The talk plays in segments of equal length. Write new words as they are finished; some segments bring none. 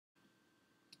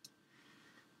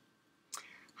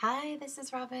Hi, this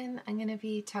is Robin. I'm going to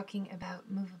be talking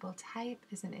about movable type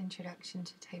as an introduction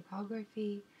to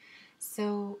typography.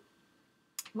 So,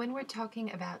 when we're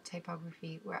talking about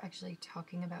typography, we're actually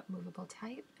talking about movable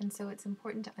type, and so it's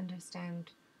important to understand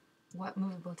what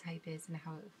movable type is and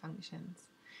how it functions.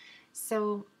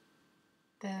 So,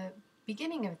 the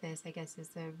beginning of this, I guess, is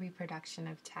the reproduction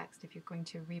of text. If you're going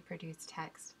to reproduce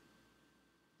text,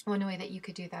 one way that you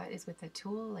could do that is with a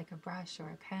tool like a brush or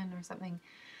a pen or something.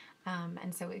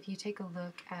 And so if you take a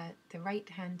look at the right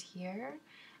hand here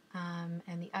and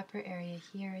the upper area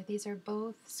here, these are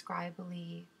both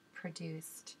scribally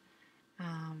produced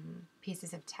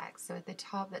pieces of text. So at the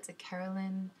top, that's a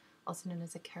Caroline, also known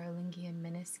as a Carolingian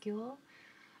minuscule.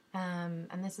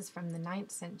 And this is from the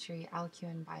 9th century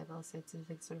Alcuin Bible, so it's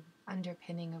a sort of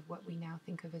underpinning of what we now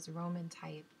think of as Roman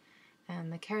type.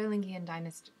 And the Carolingian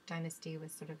dynasty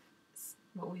was sort of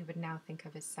what we would now think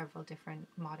of as several different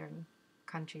modern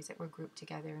countries that were grouped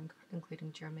together,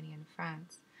 including Germany and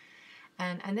France.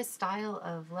 And this style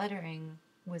of lettering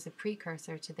was a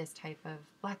precursor to this type of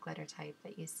black letter type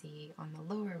that you see on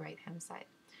the lower right-hand side.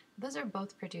 Those are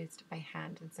both produced by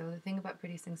hand, and so the thing about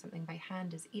producing something by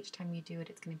hand is each time you do it,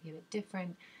 it's going to be a bit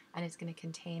different, and it's going to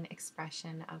contain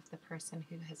expression of the person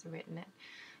who has written it.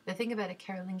 The thing about a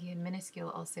Carolingian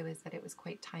minuscule also is that it was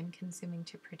quite time-consuming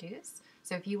to produce,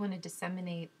 so if you want to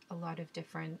disseminate a lot of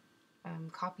different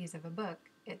copies of a book,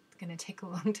 it's going to take a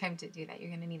long time to do that. You're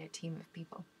going to need a team of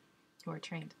people who are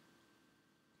trained.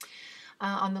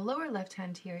 On the lower left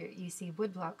hand here, you see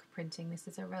woodblock printing. This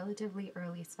is a relatively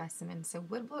early specimen. So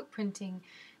woodblock printing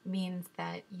means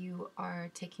that you are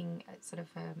taking sort of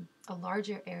a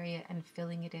larger area and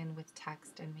filling it in with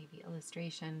text and maybe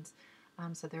illustrations.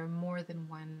 So there are more than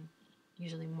one,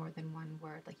 usually more than one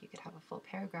word, like you could have a full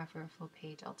paragraph or a full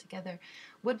page altogether.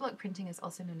 Woodblock printing is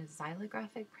also known as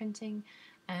xylographic printing,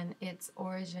 and its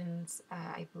origins,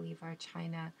 I believe, are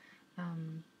China,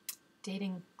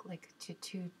 dating like to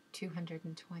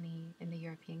 220 in the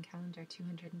European calendar,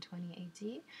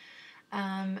 220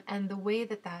 AD. And the way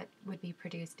that that would be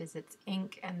produced is it's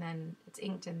inked and then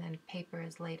paper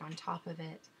is laid on top of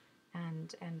it,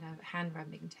 and a hand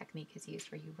rubbing technique is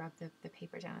used where you rub the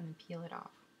paper down and peel it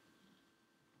off.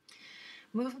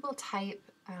 Movable type,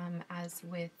 as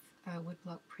with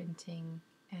woodblock printing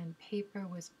and paper,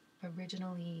 was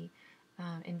originally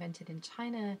invented in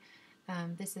China.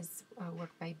 This is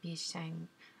work by Bi Sheng,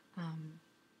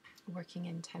 working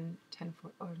in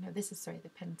the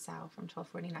Pen Sao from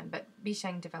 1249, but Bi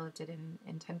Sheng developed it in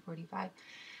 1045.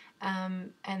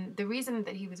 And the reason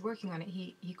that he was working on it,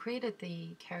 he created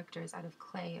the characters out of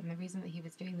clay, and the reason that he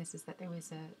was doing this is that there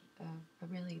was a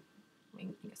really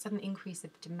sudden increase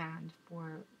of demand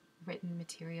for written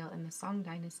material in the Song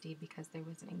dynasty because there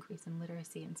was an increase in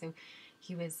literacy, and so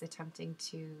he was attempting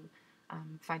to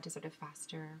find a sort of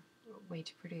faster way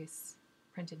to produce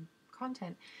printed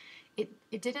content.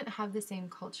 It didn't have the same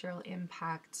cultural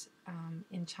impact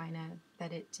in China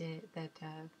that it did, that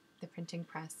the printing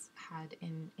press had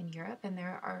in Europe, and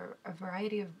there are a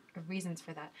variety of reasons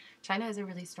for that. China has a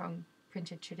really strong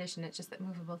printed tradition. It's just that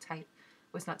movable type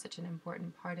was not such an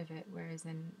important part of it, whereas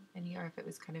in Europe it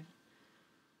was kind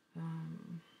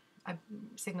of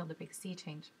signaled a big sea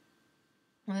change.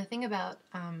 And the thing about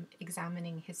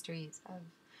examining histories of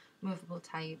movable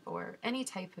type or any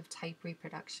type of text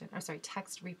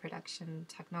reproduction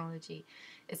technology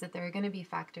is that there are going to be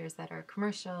factors that are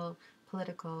commercial,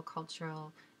 political,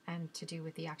 cultural, and to do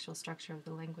with the actual structure of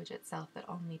the language itself that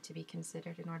all need to be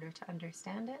considered in order to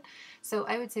understand it. So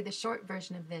I would say the short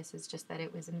version of this is just that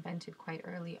it was invented quite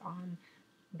early on,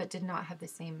 but did not have the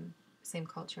same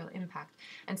cultural impact.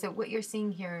 And so what you're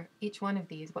seeing here, each one of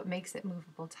these, what makes it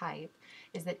movable type,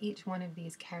 is that each one of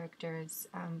these characters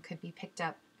could be picked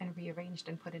up and rearranged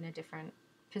and put in a different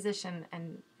position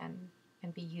and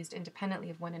be used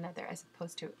independently of one another, as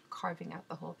opposed to carving out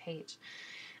the whole page.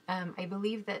 I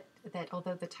believe that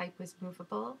although the type was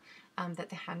movable, that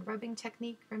the hand rubbing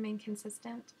technique remained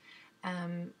consistent.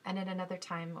 And at another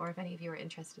time, or if any of you are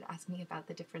interested, ask me about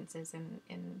the differences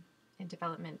in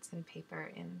developments in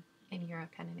paper in Europe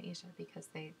and in Asia, because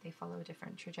they follow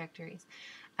different trajectories.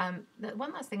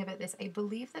 One last thing about this, I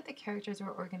believe that the characters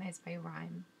were organized by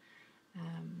rhyme,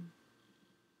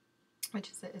 which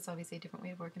is obviously a different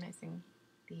way of organizing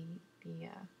the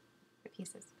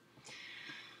pieces.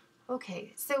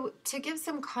 Okay, so to give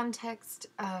some context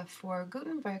for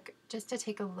Gutenberg, just to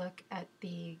take a look at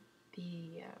the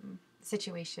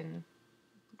situation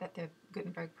that the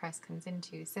Gutenberg press comes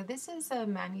into. So this is a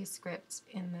manuscript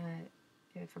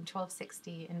from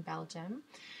 1260 in Belgium.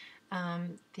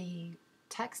 The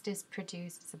text is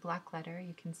produced, it's a black letter,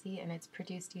 you can see, and it's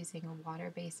produced using a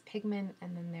water-based pigment,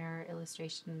 and then there are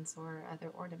illustrations or other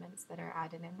ornaments that are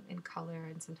added in color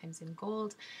and sometimes in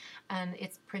gold, and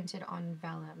it's printed on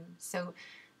vellum. So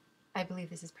I believe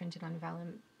this is printed on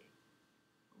vellum.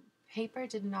 Paper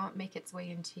did not make its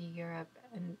way into Europe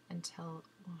until,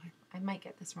 well, I might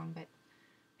get this wrong, but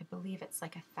I believe it's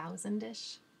like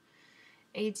 1000-ish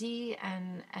AD,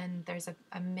 and there's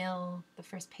a mill, the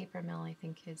first paper mill I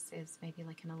think is maybe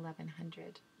like in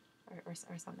 1100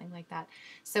 or something like that.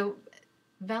 So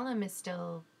vellum is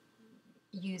still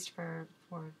used for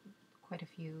quite a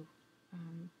few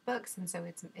books, and so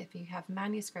it's, if you have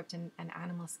manuscript and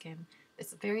animal skin,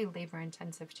 it's very labor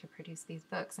intensive to produce these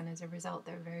books, and as a result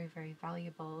they're very, very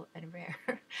valuable and rare.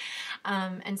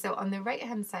 And so on the right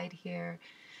hand side here,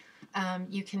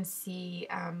 you can see,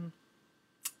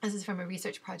 this is from a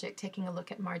research project taking a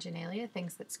look at marginalia,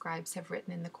 things that scribes have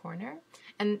written in the corner.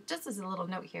 And just as a little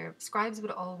note here, scribes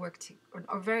would all work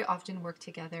or very often work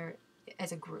together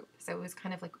as a group. So it was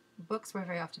kind of like, books were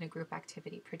very often a group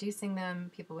activity. Producing them,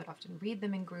 people would often read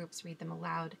them in groups, read them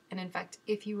aloud. And in fact,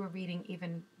 if you were reading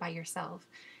even by yourself,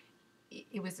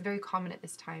 it was very common at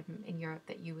this time in Europe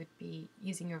that you would be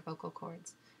using your vocal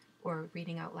cords or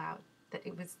reading out loud. That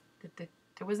it was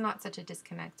there was not such a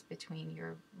disconnect between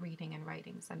your reading and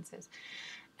writing senses,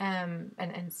 and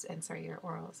sorry, your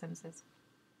oral senses.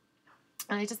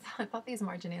 And I thought these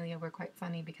marginalia were quite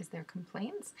funny because they're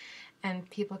complaints, and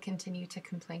people continue to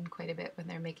complain quite a bit when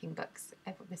they're making books.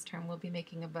 This term, we'll be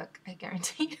making a book. I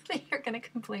guarantee you that you're going to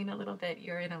complain a little bit.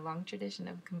 You're in a long tradition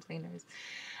of complainers.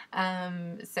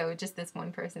 So just this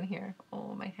one person here.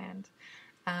 Oh, my hand.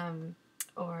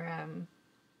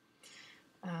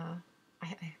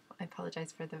 I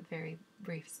apologize for the very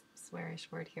brief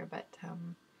swearish word here, but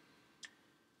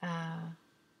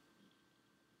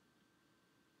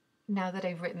now that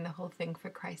I've written the whole thing, for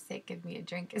Christ's sake, give me a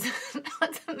drink, is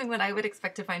not something that I would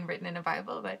expect to find written in a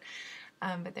Bible, but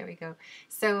there we go.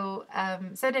 So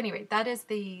at any rate, that is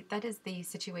the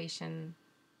situation,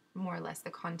 more or less the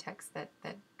context that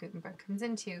Gutenberg comes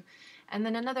into. And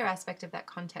then another aspect of that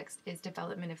context is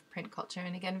development of print culture.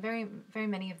 And again, very, very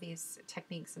many of these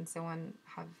techniques and so on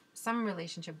have some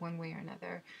relationship one way or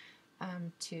another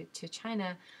to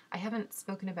China. I haven't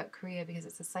spoken about Korea because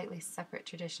it's a slightly separate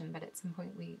tradition, but at some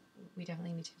point we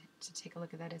definitely need to take a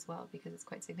look at that as well, because it's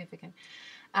quite significant.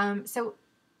 So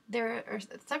there are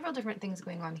several different things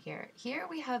going on here. Here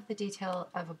we have the detail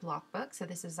of a block book. So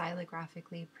this is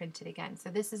xylographically printed again. So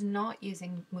this is not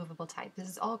using movable type. This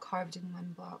is all carved in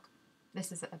one block.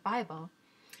 This is a Bible.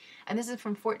 And this is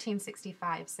from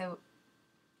 1465. So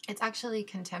it's actually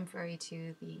contemporary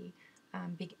to the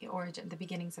the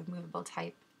beginnings of movable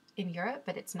type in Europe,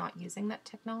 but it's not using that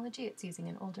technology. It's using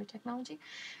an older technology.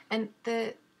 And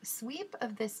the sweep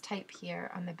of this type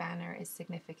here on the banner is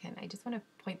significant. I just want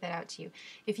to point that out to you.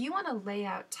 If you want to lay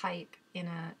out type in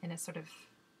a sort of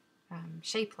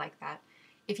shape like that,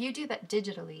 if you do that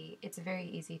digitally, it's very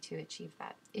easy to achieve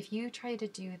that. If you try to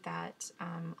do that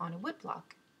on a wood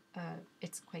block,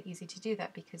 it's quite easy to do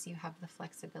that because you have the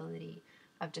flexibility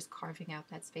of just carving out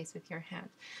that space with your hand.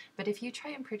 But if you try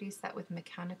and produce that with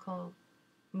mechanical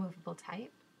movable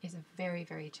type, is very,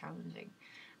 very challenging.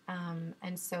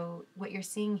 And so what you're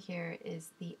seeing here is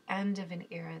the end of an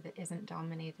era that isn't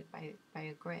dominated by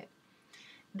a grid.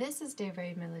 This is De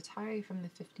Re Militari from the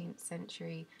 15th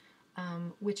century,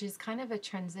 which is kind of a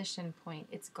transition point.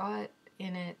 It's got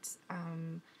in it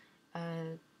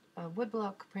a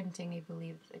woodblock printing, I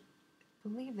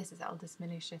believe this is Aldous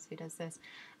Manutius who does this.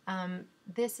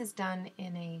 This is done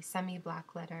in a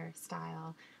semi-black letter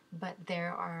style, but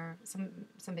there are,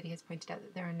 somebody has pointed out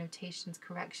that there are notations,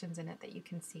 corrections in it that you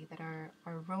can see that are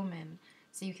Roman.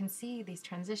 So you can see these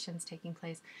transitions taking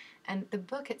place. And the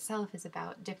book itself is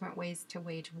about different ways to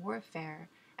wage warfare,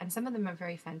 and some of them are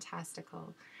very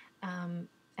fantastical and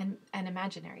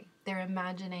imaginary. They're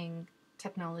imagining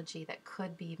technology that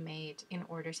could be made in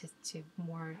order to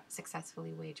more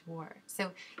successfully wage war.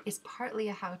 So it's partly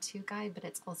a how-to guide, but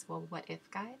it's also a what-if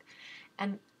guide.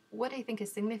 And what I think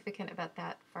is significant about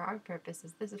that for our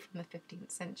purposes, this is from the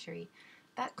 15th century,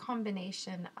 that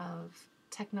combination of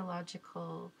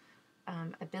technological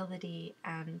ability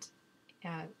and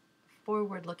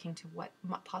forward-looking to what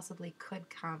possibly could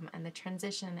come, and the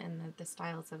transition and the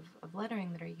styles of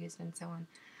lettering that are used and so on,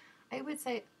 I would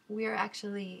say we are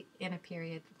actually in a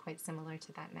period quite similar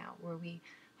to that now, where we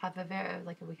have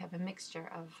we have a mixture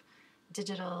of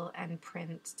digital and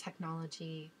print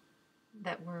technology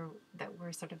that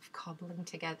we're sort of cobbling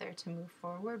together to move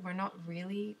forward. We're not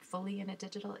really fully in a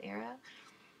digital era.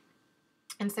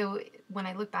 And so when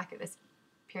I look back at this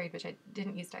period, which I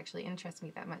didn't used to actually interest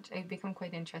me that much. I've become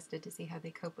quite interested to see how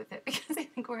they cope with it because I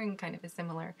think we're in kind of a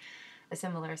similar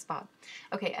spot.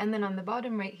 Okay, and then on the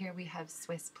bottom right here we have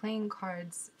Swiss playing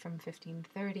cards from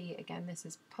 1530. Again, this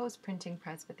is post-printing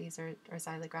press, but these are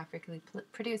xylographically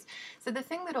produced. So the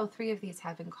thing that all three of these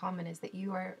have in common is that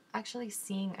you are actually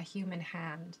seeing a human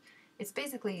hand. It's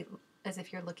basically as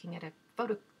if you're looking at a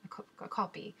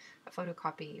photocopy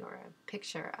or a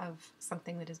picture of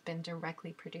something that has been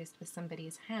directly produced with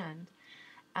somebody's hand.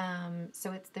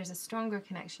 So there's a stronger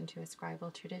connection to a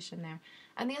scribal tradition there.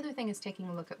 And the other thing is taking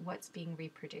a look at what's being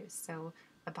reproduced. So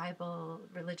a Bible,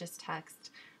 religious text,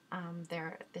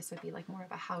 this would be like more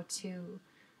of a how-to,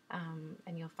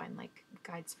 and you'll find like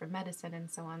guides for medicine and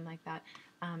so on like that.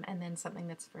 And then something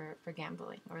that's for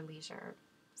gambling or leisure,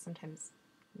 sometimes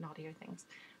naughtier things.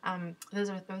 Those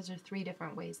are three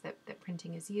different ways that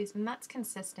printing is used, and that's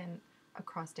consistent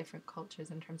across different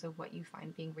cultures in terms of what you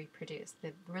find being reproduced.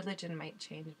 The religion might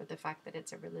change, but the fact that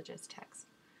it's a religious text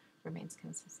remains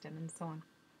consistent, and so on.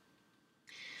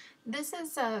 This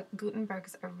is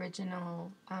Gutenberg's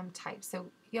original type.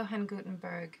 So Johann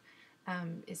Gutenberg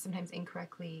is sometimes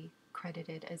incorrectly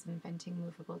credited as inventing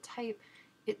movable type.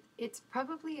 It's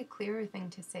probably a clearer thing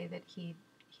to say that he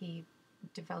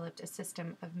developed a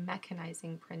system of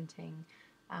mechanizing printing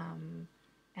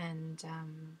and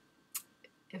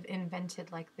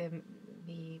invented like the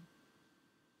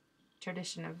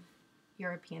tradition of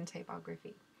European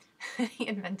typography. He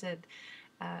invented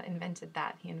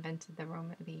that. He invented an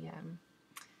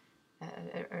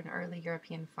early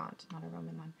European font, not a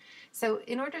Roman one. So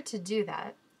in order to do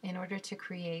that, in order to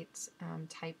create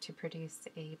type to produce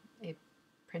a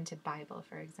printed Bible,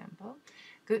 for example,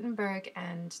 Gutenberg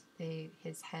and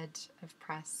his head of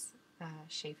press,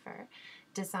 Schaefer,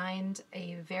 designed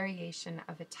a variation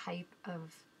of a type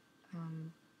of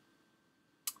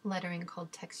lettering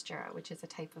called textura, which is a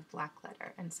type of black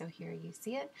letter. And so here you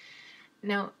see it.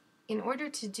 Now, in order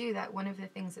to do that, one of the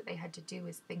things that they had to do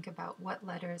is think about what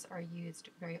letters are used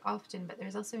very often, but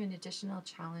there's also an additional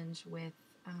challenge with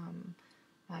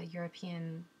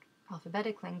European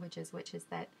alphabetic languages, which is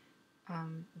that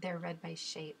they're read by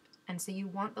shape. And so you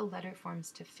want the letter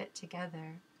forms to fit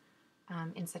together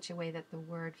in such a way that the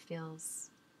word feels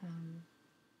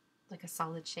like a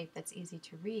solid shape that's easy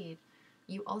to read.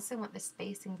 You also want the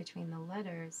spacing between the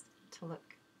letters to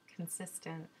look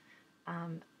consistent,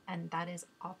 and that is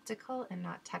optical and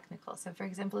not technical. So for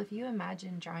example, if you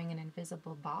imagine drawing an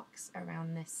invisible box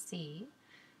around this C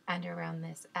and around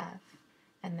this F,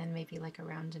 and then maybe like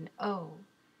around an O,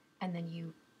 and then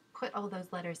you put all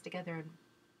those letters together and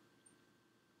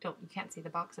you can't see the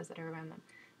boxes that are around them,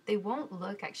 they won't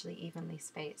look actually evenly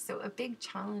spaced. So a big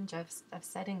challenge of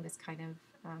setting this kind of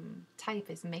type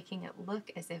is making it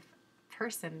look as if a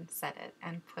person said it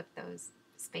and put those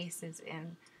spaces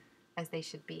in as they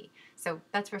should be. So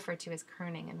that's referred to as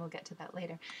kerning, and we'll get to that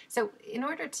later. So in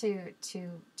order to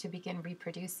begin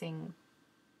reproducing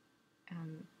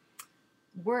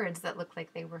words that look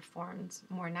like they were formed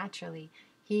more naturally,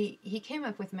 he came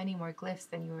up with many more glyphs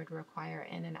than you would require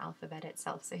in an alphabet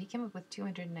itself. So he came up with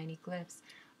 290 glyphs,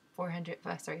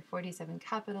 47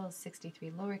 capitals,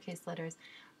 63 lowercase letters,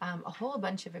 a whole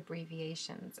bunch of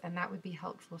abbreviations, and that would be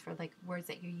helpful for like words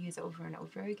that you use over and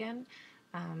over again,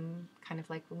 kind of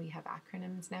like when we have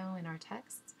acronyms now in our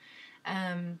texts.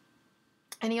 And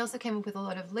he also came up with a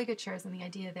lot of ligatures, and the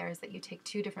idea there is that you take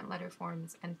two different letter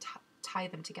forms and tie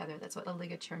them together. That's what a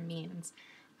ligature means.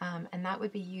 And that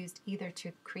would be used either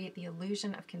to create the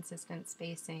illusion of consistent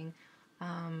spacing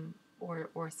or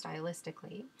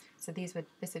stylistically. So this would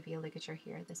be a ligature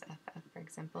here, this FF, for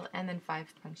example, and then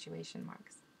 5 punctuation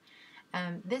marks.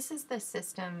 This is the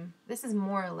system, this is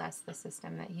more or less the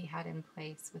system that he had in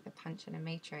place with a punch and a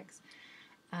matrix.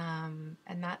 And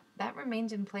that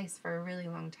remained in place for a really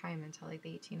long time until like the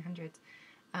 1800s.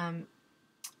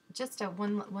 Just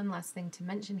one last thing to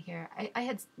mention here. I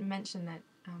had mentioned that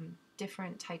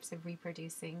different types of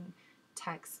reproducing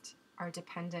text are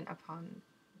dependent upon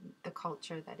the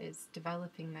culture that is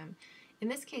developing them. In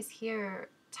this case here,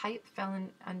 type fell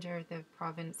under the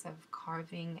province of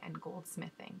carving and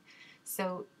goldsmithing.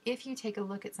 So if you take a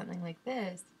look at something like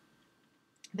this,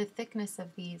 the thickness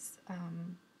of these,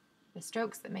 the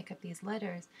strokes that make up these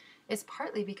letters, is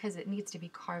partly because it needs to be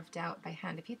carved out by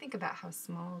hand. If you think about how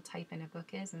small type in a book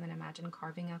is, and then imagine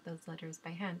carving out those letters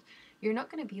by hand, you're not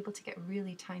going to be able to get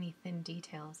really tiny, thin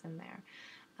details in there.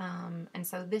 And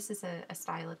so this is a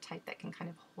style of type that can kind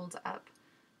of hold up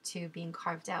to being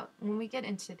carved out. When we get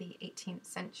into the 18th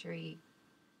century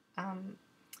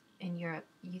in Europe,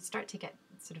 you start to get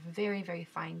sort of very, very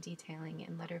fine detailing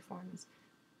in letter forms.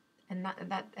 and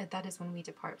that is when we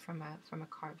depart from a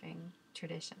carving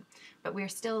tradition. But we're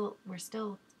still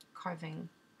carving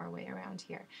our way around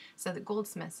here. So the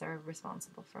goldsmiths are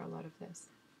responsible for a lot of this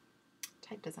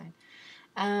type design.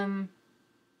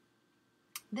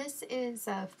 This is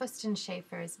Fuston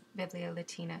Schaeffer's Biblia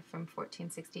Latina from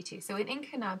 1462. So an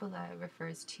incunabula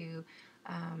refers to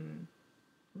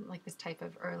like this type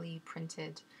of early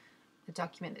printed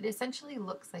document. It essentially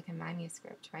looks like a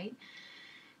manuscript, right?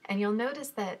 And you'll notice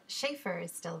that Schaeffer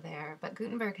is still there, but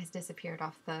Gutenberg has disappeared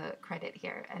off the credit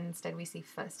here, and instead we see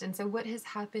Fust. And so what has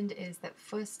happened is that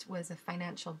Fust was a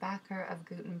financial backer of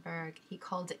Gutenberg. He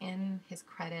called in his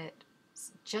credit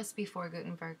just before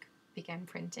Gutenberg began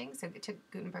printing, so it took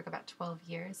Gutenberg about 12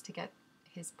 years to get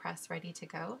his press ready to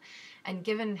go. And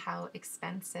given how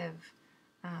expensive,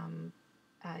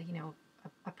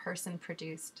 a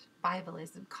person-produced Bible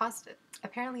is,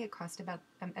 apparently it cost about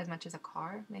as much as a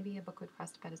car. Maybe a book would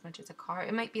cost about as much as a car.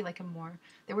 It might be like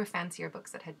there were fancier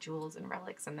books that had jewels and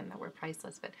relics and then that were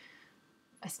priceless, but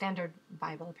a standard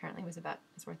Bible apparently was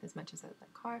worth as much as a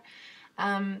car.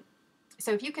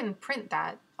 So if you can print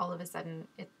that, all of a sudden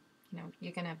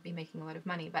you're going to be making a lot of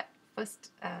money. But Fust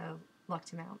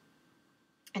locked him out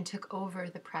and took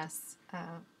over the press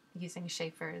using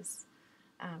Schaeffer's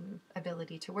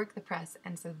ability to work the press,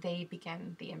 and so they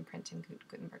began the imprint, and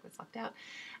Gutenberg was locked out.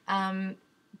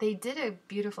 They did a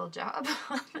beautiful job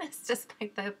on this,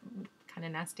 despite the kind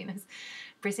of nastiness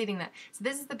preceding that. So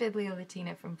this is the Biblia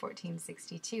Latina from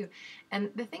 1462, and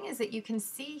the thing is that you can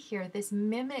see here, this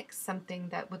mimics something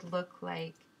that would look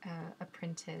like a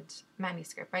printed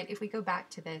manuscript, right? If we go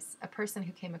back to this, a person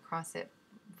who came across it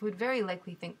would very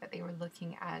likely think that they were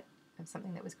looking at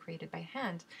something that was created by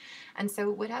hand. And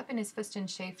so what happened is Fust and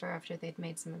Schaeffer, after they'd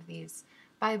made some of these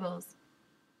Bibles,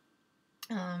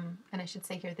 and I should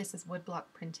say here, this is woodblock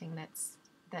printing that's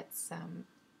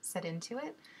set into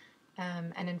it.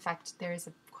 And in fact, there is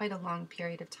quite a long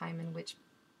period of time in which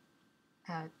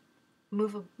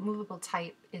movable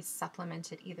type is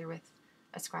supplemented either with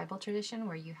a scribal tradition,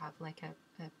 where you have like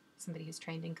somebody who's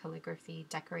trained in calligraphy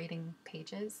decorating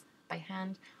pages by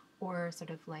hand, or sort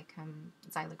of like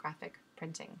xylographic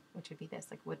printing, which would be this,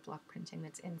 like woodblock printing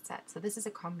that's inset. So this is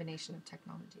a combination of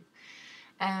technologies.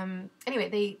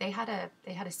 Anyway, they had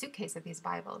a suitcase of these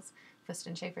Bibles, Fust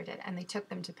and Schaeffer did, and they took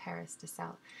them to Paris to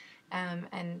sell.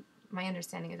 And my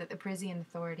understanding is that the Parisian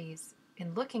authorities,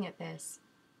 in looking at this,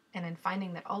 and in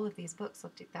finding that all of these books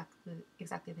looked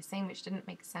exactly the same, which didn't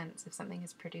make sense. If something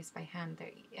is produced by hand,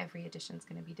 every edition is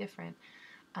going to be different.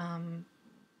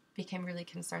 Became really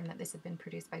concerned that this had been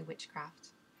produced by witchcraft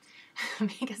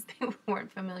because they weren't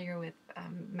familiar with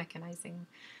mechanizing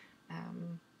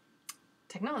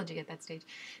technology at that stage.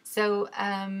 So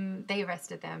they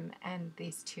arrested them, and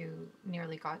these two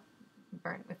nearly got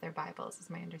burnt with their Bibles, is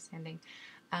my understanding.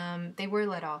 They were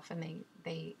let off, and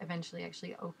they eventually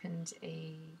actually opened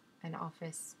an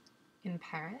office in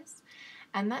Paris,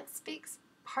 and that speaks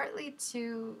partly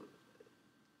to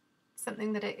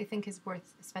something that I think is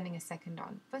worth spending a second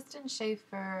on. Fust and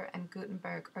Schaeffer and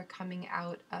Gutenberg are coming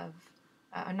out of,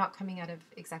 are not coming out of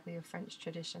exactly a French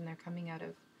tradition. They're coming out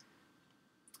of,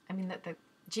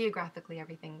 geographically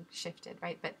everything shifted,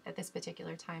 right? But at this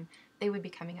particular time, they would be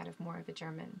coming out of more of a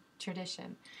German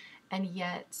tradition. And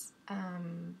yet,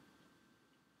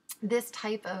 this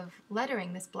type of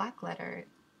lettering, this black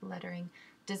lettering,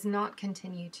 does not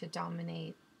continue to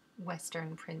dominate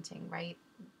Western printing, right?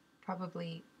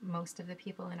 Probably most of the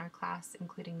people in our class,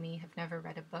 including me, have never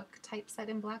read a book typeset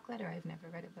in black letter. I've never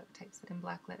read a book typeset in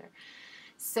black letter.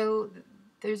 So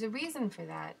there's a reason for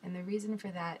that, and the reason for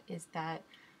that is that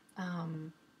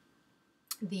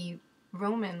the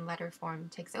Roman letter form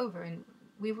takes over, and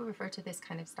we will refer to this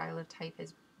kind of style of type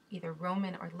as either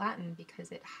Roman or Latin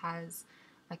because it has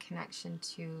a connection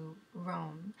to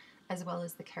Rome, as well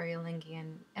as the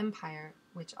Carolingian Empire,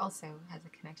 which also has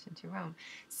a connection to Rome.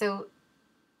 So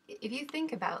if you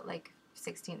think about like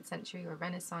 16th century or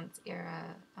Renaissance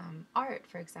era art,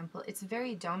 for example, it's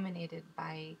very dominated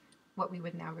by what we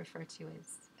would now refer to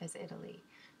as Italy.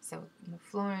 So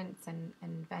Florence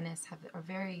and Venice are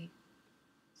very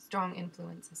strong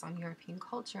influences on European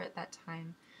culture at that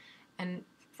time, and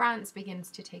France begins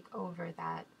to take over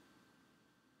that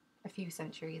a few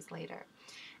centuries later.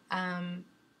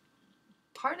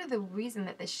 Part of the reason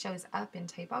that this shows up in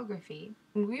typography,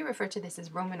 we refer to this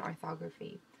as Roman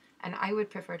orthography, and I would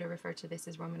prefer to refer to this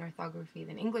as Roman orthography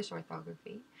than English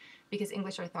orthography, because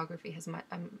English orthography has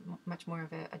much more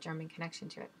of a German connection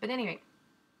to it. But anyway,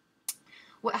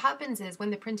 what happens is when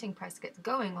the printing press gets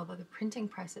going, although the printing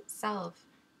press itself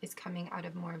is coming out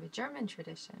of more of a German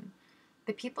tradition,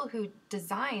 the people who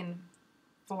design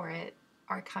for it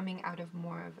are coming out of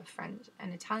more of a French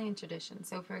and Italian tradition.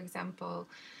 So, for example,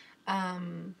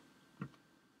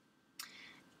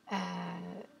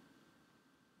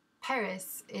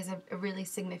 Paris is a really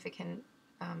significant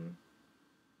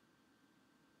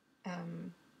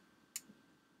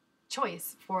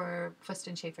choice for Fust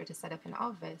and Schaefer to set up an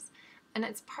office. And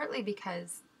it's partly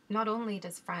because not only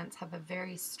does France have a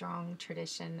very strong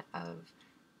tradition of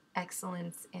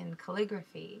excellence in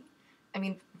calligraphy. I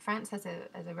mean, France has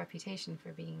a reputation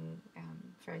for being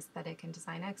for aesthetic and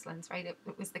design excellence, right? It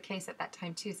was the case at that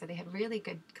time too. So they had really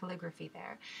good calligraphy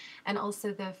there, and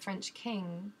also the French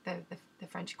king, the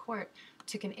French court,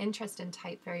 took an interest in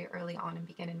type very early on and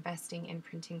began investing in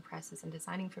printing presses and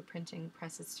designing for printing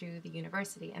presses through the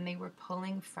university, and they were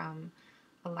pulling from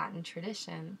a Latin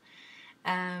tradition.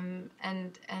 And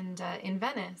in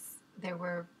Venice,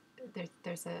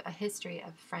 there's a history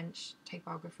of French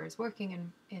typographers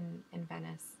working in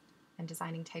Venice and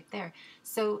designing type there.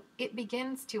 So it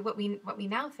begins to what we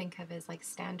now think of as like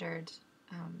standard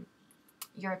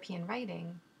European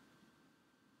writing.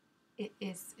 It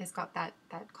is got that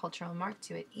cultural mark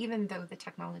to it, even though the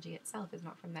technology itself is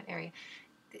not from that area.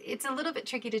 It's a little bit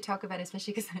tricky to talk about,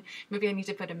 especially because maybe I need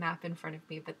to put a map in front of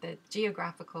me, but the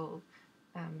geographical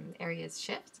areas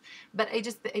shift. But I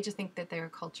just think that there are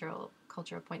cultural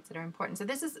points that are important. So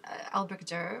this is Albrecht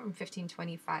Dürer from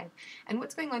 1525, and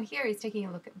what's going on here, he's taking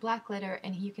a look at black letter,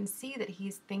 and you can see that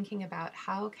he's thinking about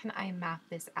how can I map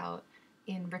this out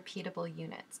in repeatable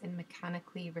units, in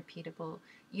mechanically repeatable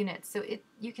units. So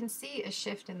you can see a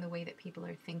shift in the way that people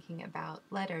are thinking about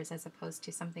letters as opposed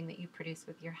to something that you produce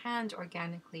with your hand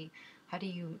organically. How do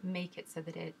you make it so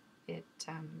that it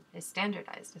is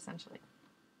standardized, essentially?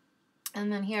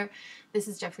 And then here, this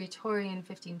is Geoffrey Torrey in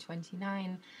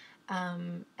 1529,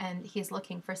 and he's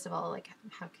looking, first of all, like,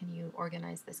 how can you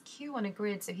organize this Q on a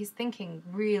grid? So he's thinking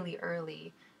really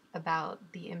early about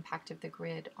the impact of the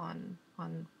grid on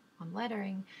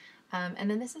lettering. And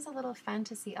then this is a little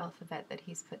fantasy alphabet that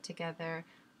he's put together,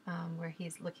 where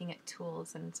he's looking at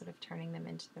tools and sort of turning them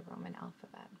into the Roman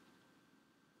alphabet.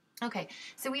 Okay,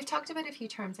 so we've talked about a few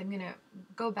terms. I'm going to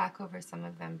go back over some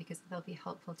of them because they'll be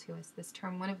helpful to us this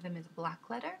term. One of them is black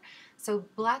letter. So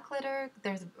black letter,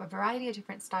 there's a variety of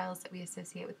different styles that we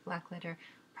associate with black letter.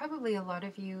 Probably a lot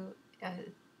of you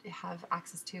have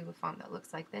access to a font that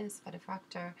looks like this,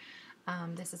 Fettifraktor.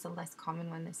 This is a less common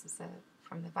one. This is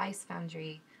from the Weiss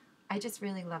Foundry. I just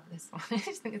really love this one. I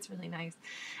just think it's really nice.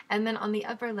 And then on the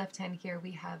upper left hand here,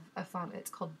 we have a font that's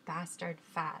called Bastard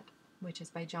Fad, which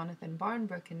is by Jonathan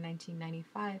Barnbrook in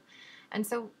 1995. And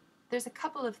so there's a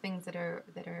couple of things that are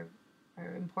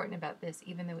important about this,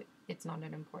 even though it's not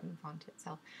an important font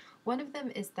itself. One of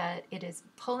them is that it is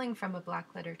pulling from a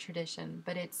black letter tradition,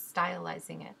 but it's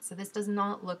stylizing it. So this does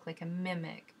not look like a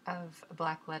mimic of a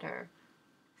black letter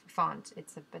font.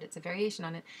 But it's a variation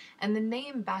on it. And the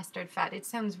name Bastard Fat, it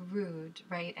sounds rude,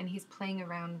 right? And he's playing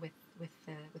around with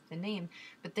the name,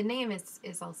 but the name is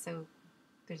also,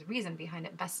 there's a reason behind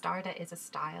it. Bastarda is a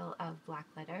style of black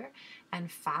letter,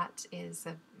 and fat is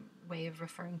a way of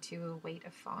referring to a weight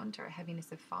of font or a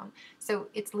heaviness of font. So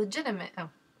it's legitimate. Oh,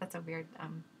 that's a weird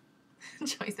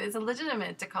choice. It's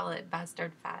legitimate to call it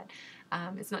bastard fat.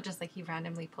 It's not just like he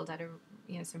randomly pulled out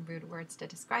some rude words to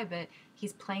describe it.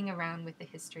 He's playing around with the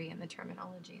history and the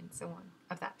terminology and so on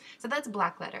of that. So that's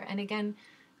black letter. And again,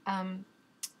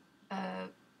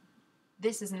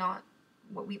 this is not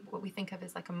what we think of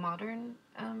as like a modern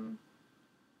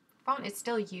font. It's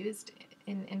still used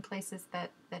in places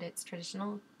that it's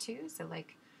traditional too. So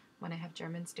like when I have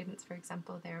German students, for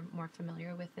example, they're more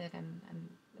familiar with it and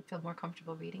feel more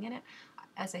comfortable reading in it.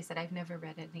 As I said, I've never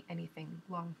read anything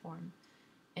long form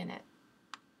in it.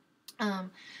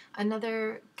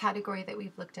 Another category that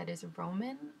we've looked at is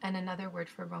Roman, and another word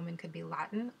for Roman could be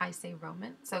Latin. I say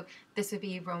Roman. So this would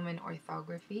be Roman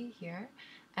orthography here.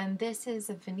 And this is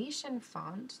a Venetian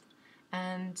font,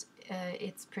 and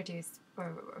it's produced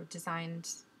or designed,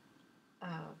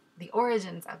 the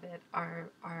origins of it are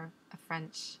a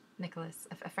French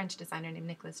designer named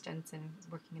Nicolas Jensen,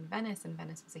 who's working in Venice, and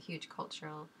Venice was a huge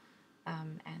cultural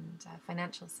and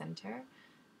financial center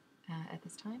at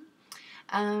this time.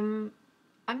 I'm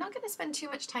not going to spend too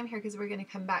much time here because we're going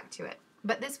to come back to it.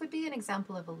 But this would be an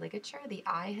example of a ligature. The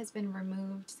I has been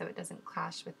removed so it doesn't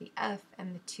clash with the F,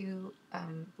 and the two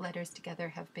letters together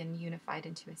have been unified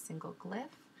into a single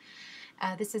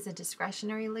glyph. This is a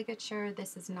discretionary ligature.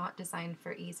 This is not designed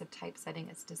for ease of typesetting.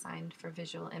 It's designed for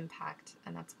visual impact,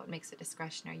 and that's what makes it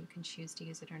discretionary. You can choose to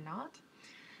use it or not.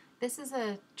 This is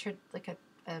a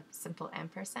simple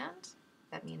ampersand.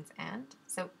 That means and.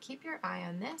 So keep your eye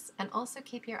on this, and also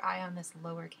keep your eye on this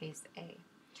lowercase a.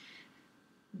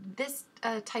 This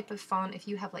type of font, if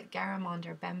you have like Garamond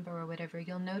or Bembo or whatever,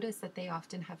 you'll notice that they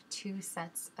often have two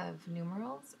sets of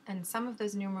numerals, and some of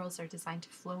those numerals are designed to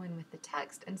flow in with the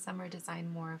text, and some are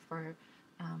designed more for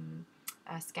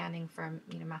scanning for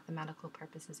mathematical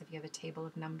purposes if you have a table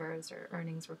of numbers or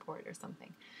earnings report or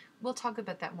something. We'll talk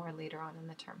about that more later on in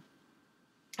the term.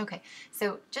 Okay,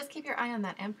 so just keep your eye on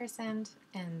that ampersand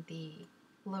and the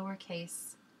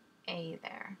lowercase a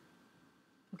there.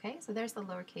 Okay, so there's the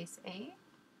lowercase a.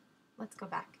 Let's go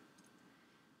back.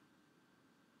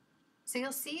 So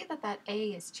you'll see that that A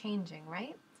is changing,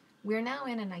 right? We're now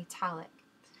in an italic.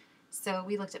 So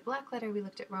we looked at black letter, we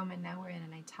looked at Roman, now we're in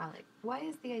an italic. Why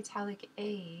is the italic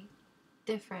A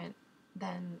different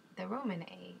than the Roman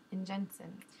A in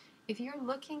Jensen? If you're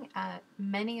looking at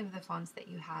many of the fonts that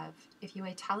you have, if you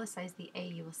italicize the A,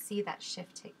 you will see that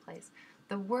shift take place.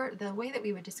 The way that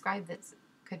we would describe this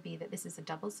could be that this is a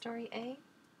double story A,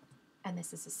 and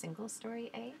this is a single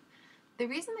story A. The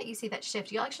reason that you see that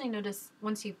shift, you'll actually notice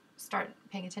once you start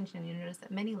paying attention, you notice that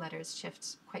many letters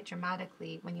shift quite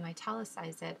dramatically when you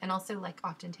italicize it, and also like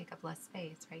often take up less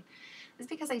space, right? This is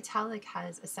because italic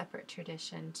has a separate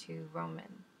tradition to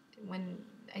Roman. When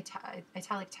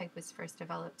italic type was first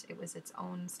developed, it was its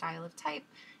own style of type,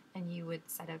 and you would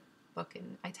set a book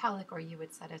in italic or you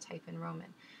would set a type in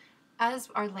Roman. As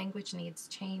our language needs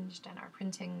changed and our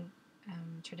printing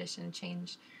tradition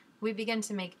changed, we begin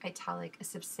to make italic a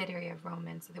subsidiary of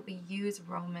Roman, so that we use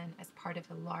Roman as part of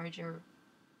a larger,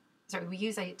 we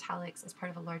use italics as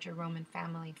part of a larger Roman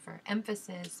family for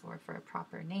emphasis or for a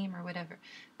proper name or whatever.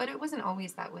 But it wasn't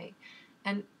always that way.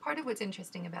 And part of what's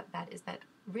interesting about that is that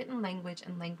written language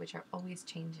and language are always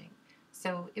changing.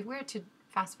 So if we were to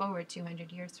fast forward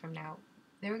 200 years from now,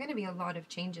 there are going to be a lot of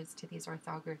changes to these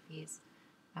orthographies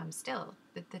still.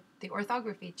 The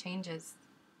orthography changes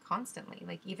constantly,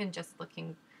 like even just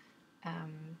looking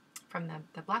from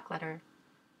the black letter,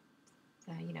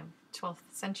 12th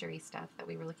century stuff that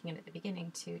we were looking at the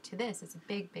beginning to this is a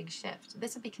big, big shift.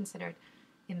 This would be considered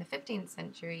in the 15th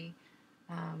century,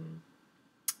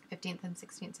 15th and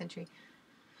 16th century,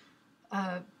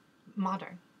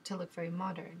 modern, to look very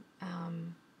modern.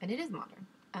 And it is modern.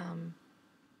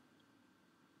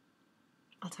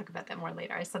 I'll talk about that more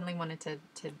later. I suddenly wanted to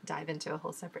dive into a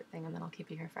whole separate thing, and then I'll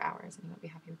keep you here for hours and you won't be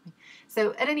happy with me.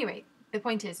 So at any rate, the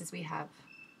point is we have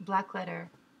black letter,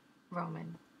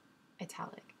 Roman,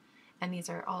 italic, and these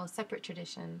are all separate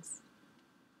traditions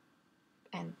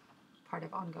and part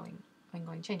of ongoing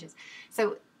changes.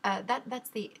 So that's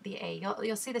the A.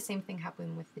 You'll see the same thing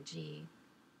happen with the G,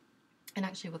 and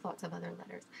actually with lots of other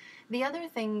letters. The other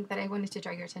thing that I wanted to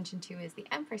draw your attention to is the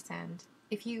ampersand.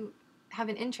 If you have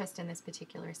an interest in this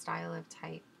particular style of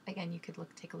type, again, you could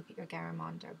take a look at your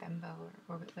Garamond or Bembo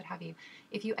or what have you.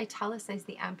 If you italicize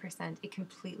the ampersand, it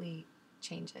completely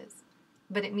changes,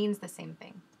 but it means the same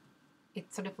thing.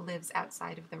 It sort of lives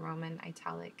outside of the Roman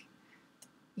italic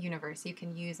universe. You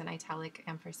can use an italic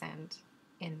ampersand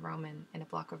in Roman, in a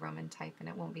block of Roman type, and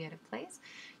it won't be out of place.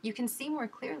 You can see more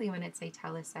clearly when it's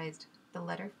italicized the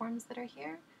letter forms that are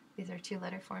here. These are two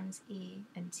letter forms, E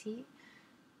and T,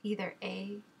 either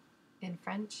A in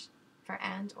French for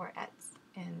and, or et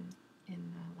in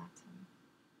Latin.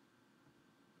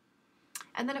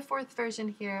 And then a fourth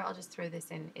version here, I'll just throw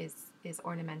this in, is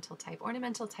ornamental type.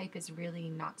 Ornamental type is really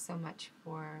not so much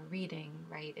for reading,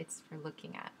 right? It's for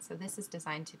looking at. So this is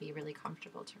designed to be really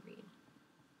comfortable to read.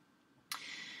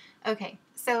 Okay,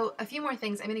 so a few more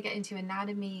things. I'm going to get into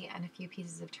anatomy and a few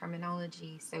pieces of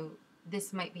terminology. So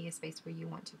this might be a space where you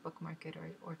want to bookmark it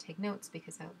or take notes,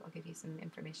 because I'll give you some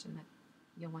information that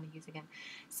you'll want to use again.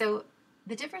 So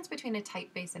the difference between a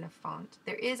typeface and a font,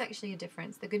 there is actually a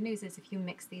difference. The good news is if you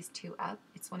mix these two up,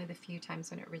 it's one of the few times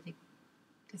when it really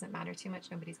doesn't matter too much.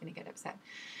 Nobody's going to get upset.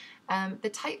 The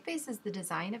typeface is the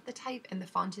design of the type, and the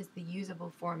font is the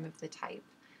usable form of the type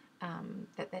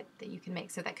that you can make.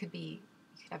 So that could be,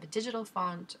 you could have a digital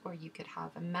font, or you could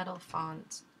have a metal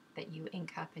font that you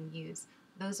ink up and use.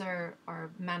 Those are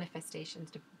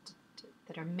manifestations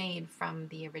that are made from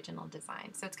the original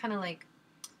design. So it's kind of like,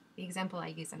 the example I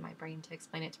use in my brain to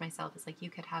explain it to myself is like, you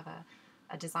could have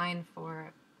a design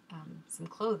for some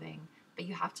clothing, but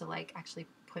you have to like actually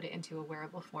put it into a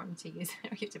wearable form to use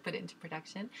it, or you have to put it into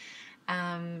production.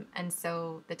 And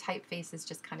so the typeface is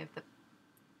just kind of the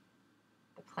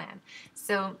plan.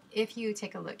 So if you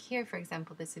take a look here, for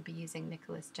example, this would be using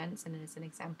Nicholas Jensen as an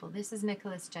example. This is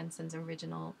Nicholas Jensen's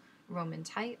original Roman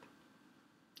type.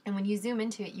 And when you zoom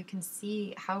into it, you can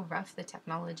see how rough the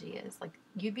technology is. Like,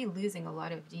 you'd be losing a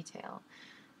lot of detail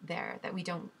there that we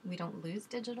don't lose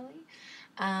digitally.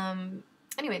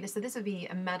 Anyway, so this would be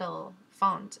a metal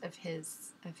font of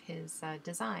his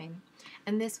design,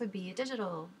 and this would be a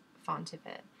digital font of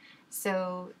it.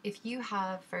 So if you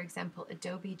have, for example,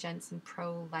 Adobe Jensen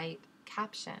Pro Light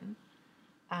caption,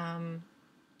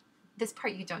 this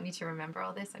part you don't need to remember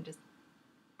all this, I'm just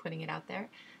putting it out there.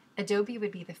 Adobe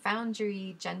would be the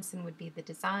foundry, Jensen would be the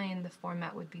design, the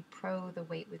format would be Pro, the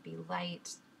weight would be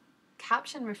light.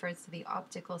 Caption refers to the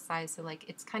optical size, so like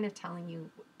it's kind of telling you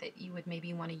that you would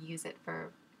maybe want to use it for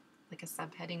like a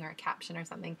subheading or a caption or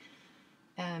something,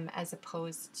 as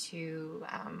opposed to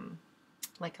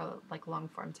like long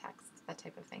form text, that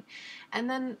type of thing. And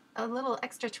then a little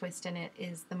extra twist in it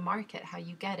is the market, how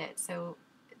you get it. So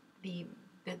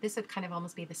this would kind of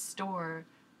almost be the store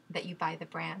that you buy the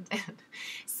brand in.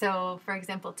 So for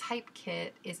example,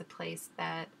 Typekit is a place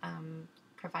that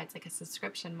provides like a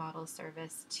subscription model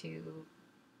service to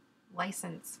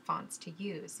license fonts to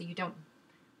use. So you don't,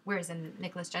 whereas in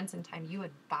Nicholas Jensen time, you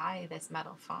would buy this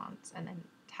metal font and then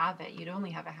have it. You'd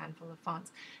only have a handful of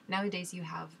fonts. Nowadays you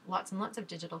have lots and lots of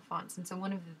digital fonts. And so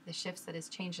one of the shifts that has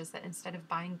changed is that instead of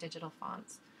buying digital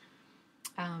fonts,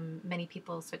 many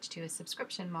people switch to a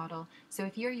subscription model. So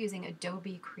if you're using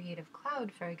Adobe Creative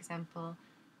Cloud, for example,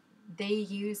 they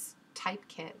use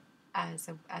Typekit as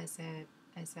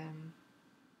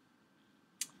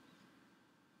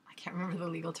I can't remember the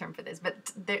legal term for this,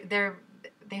 but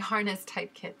they harness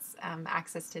Typekit's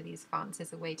access to these fonts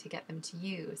as a way to get them to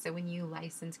you. So when you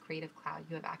license Creative Cloud,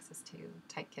 you have access to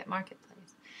Typekit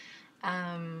Marketplace.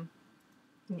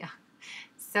 Yeah.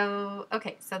 So,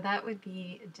 okay, so that would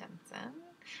be Jensen.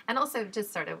 And also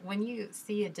just sort of, when you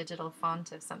see a digital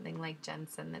font of something like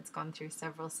Jensen that's gone through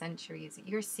several centuries,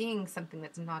 you're seeing something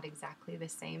that's not exactly the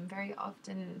same very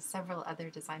often. Several other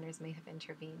designers may have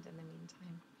intervened in the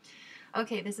meantime.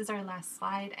 Okay, this is our last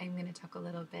slide. I'm going to talk a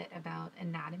little bit about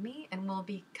anatomy, and we'll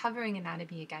be covering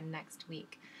anatomy again next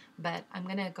week, but I'm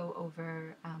going to go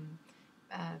over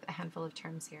a handful of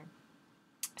terms here.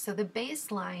 So the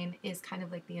baseline is kind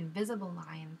of like the invisible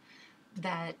line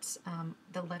that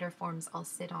the letter forms all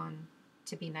sit on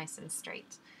to be nice and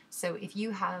straight. So if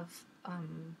you have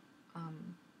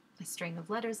a string of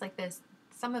letters like this,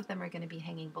 some of them are going to be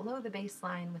hanging below the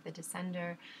baseline with a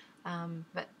descender,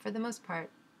 but for the most part,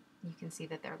 you can see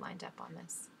that they're lined up on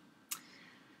this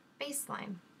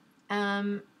baseline.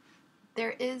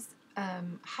 There is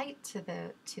height to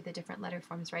the different letter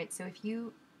forms, right? So if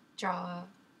you draw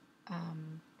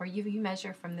or you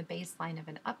measure from the baseline of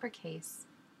an uppercase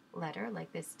letter,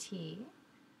 like this T,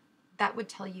 that would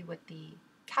tell you what the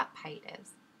cap height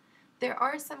is. There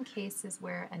are some cases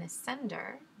where an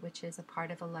ascender, which is a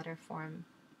part of a letter form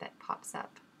that pops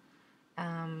up,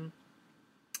 an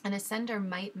ascender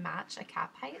might match a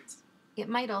cap height. It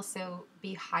might also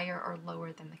be higher or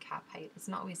lower than the cap height. It's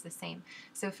not always the same.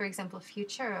 So for example,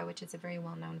 Futura, which is a very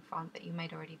well-known font that you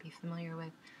might already be familiar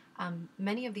with,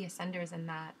 many of the ascenders in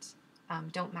that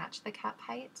don't match the cap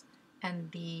height, and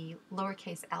the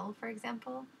lowercase l, for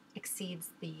example, exceeds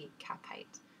the cap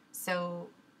height. So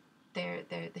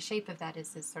the shape of that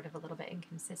is sort of a little bit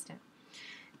inconsistent.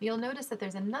 You'll notice that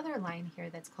there's another line here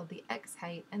that's called the X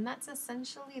height, and that's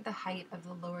essentially the height of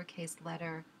the lowercase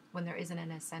letter when there isn't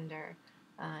an ascender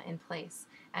in place.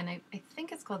 And I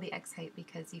think it's called the X height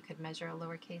because you could measure a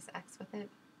lowercase x with it.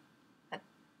 But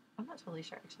I'm not totally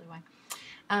sure actually why.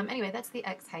 Anyway, that's the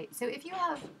X height. So if you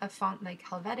have a font like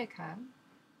Helvetica,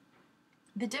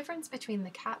 the difference between the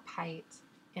cap height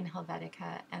in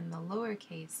Helvetica and the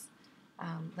lowercase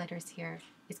letters here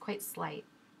is quite slight.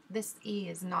 This E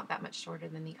is not that much shorter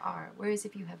than the R, whereas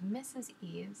if you have Mrs.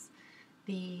 E's,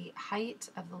 the height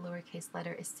of the lowercase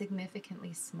letter is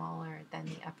significantly smaller than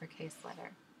the uppercase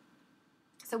letter.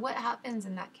 So what happens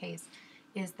in that case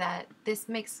is that this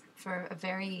makes for a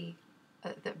very,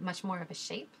 much more of a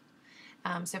shape.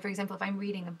 So for example, if I'm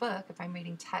reading a book, if I'm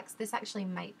reading text, this actually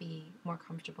might be more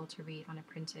comfortable to read on a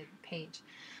printed page.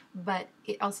 But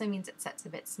it also means it sets a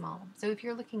bit small. So if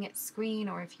you're looking at screen,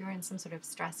 or if you're in some sort of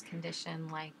stress condition,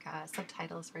 like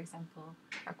subtitles, for example,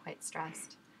 are quite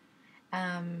stressed,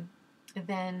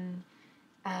 then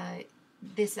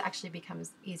this actually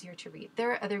becomes easier to read.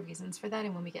 There are other reasons for that,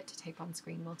 and when we get to type on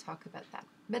screen, we'll talk about that.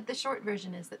 But the short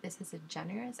version is that this is a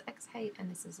generous X height, and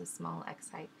this is a small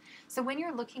X height. So when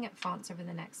you're looking at fonts over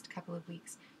the next couple of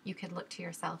weeks, you could look to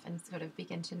yourself and sort of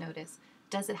begin to notice,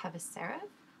 does it have a serif,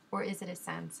 or is it a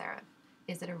sans serif?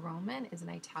 Is it a Roman? Is it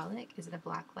an italic? Is it a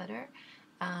black letter?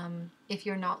 If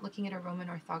you're not looking at a Roman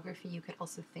orthography, you could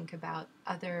also think about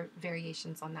other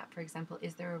variations on that. For example,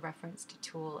 is there a reference to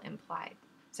tool implied?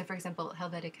 So for example,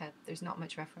 Helvetica, there's not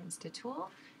much reference to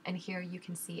tool, and here you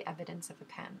can see evidence of a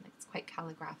pen. It's quite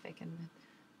calligraphic in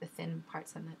the thin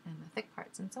parts and the thick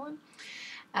parts and so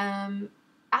on.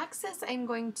 Axis I'm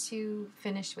going to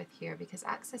finish with here because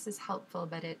axis is helpful,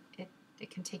 but it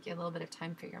can take you a little bit of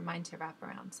time for your mind to wrap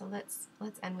around. So let's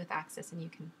end with axis, and you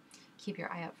can keep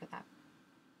your eye out for that.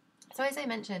 So as I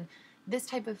mentioned, this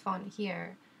type of font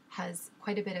here has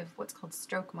quite a bit of what's called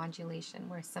stroke modulation,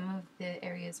 where some of the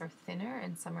areas are thinner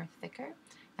and some are thicker,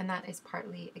 and that is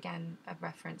partly, again, a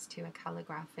reference to a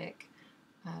calligraphic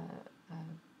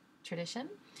tradition.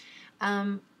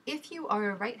 If you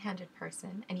are a right-handed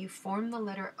person and you form the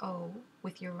letter O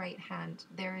with your right hand,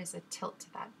 there is a tilt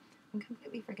to that. I'm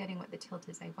completely forgetting what the tilt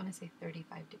is. I want to say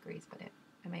 35 degrees, but it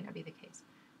might not be the case.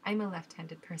 I'm a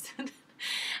left-handed person.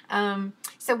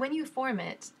 So when you form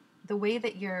it, the way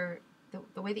that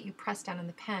you press down on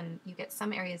the pen, you get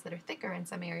some areas that are thicker and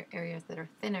some areas that are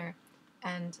thinner.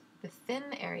 And the thin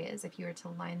areas, if you were to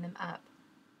line them up,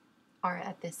 are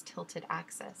at this tilted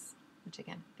axis, which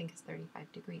again, I think is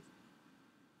 35 degrees.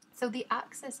 So the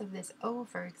axis of this O,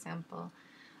 for example,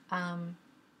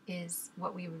 is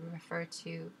what we would refer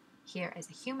to here as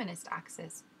a humanist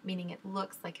axis, meaning it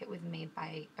looks like it was made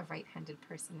by a right-handed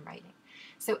person writing.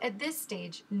 So at this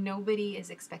stage, nobody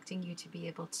is expecting you to be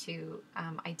able to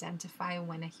identify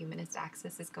when a humanist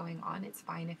axis is going on. It's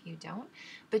fine if you don't,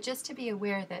 but just to be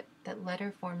aware that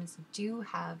letter forms do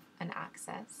have an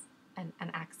axis, and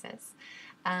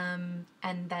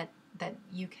that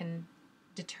you can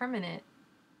determine it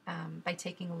by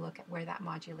taking a look at where that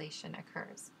modulation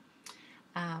occurs.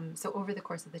 So over the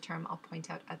course of the term, I'll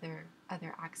point out other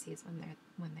axes when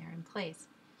they're in place.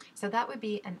 So that would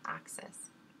be an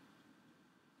axis.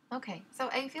 Okay, so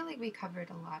I feel like we covered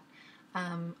a lot.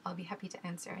 I'll be happy to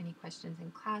answer any questions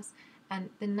in class. And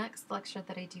the next lecture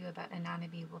that I do about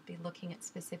anatomy will be looking at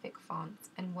specific fonts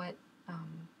and what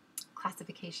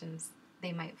classifications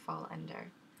they might fall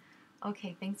under.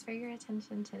 Okay, thanks for your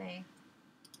attention today.